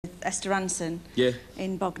Esther Rantsen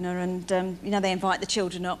in Bognor, and you know, they invite the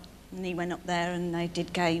children up, and he went up there and they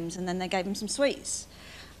did games, and then they gave him some sweets.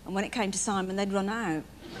 And when it came to Simon, they'd run out.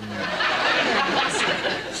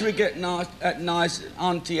 Should we get nice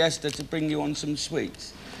Auntie Esther to bring you on some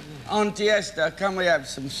sweets? Auntie Esther, can we have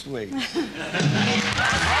some sweets?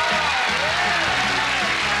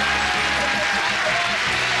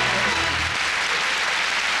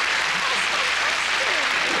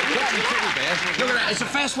 Look at that, it's a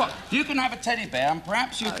fair swap. You can have a teddy bear, and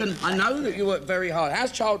perhaps you can... I know that you work very hard.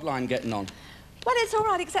 How's Childline getting on? Well, it's all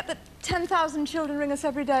right, except that 10,000 children ring us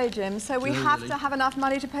every day, Jim, so we have to have enough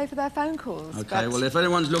money to pay for their phone calls. OK, well, if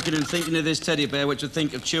anyone's looking and thinking of this teddy bear, which would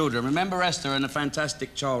think of children, remember Esther and the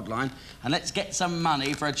fantastic Childline, and let's get some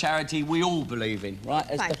money for a charity we all believe in, right,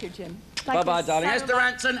 Esther? Thank you, Jim. Bye-bye, darling. Esther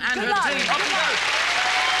Rantsen and her team. Off you go.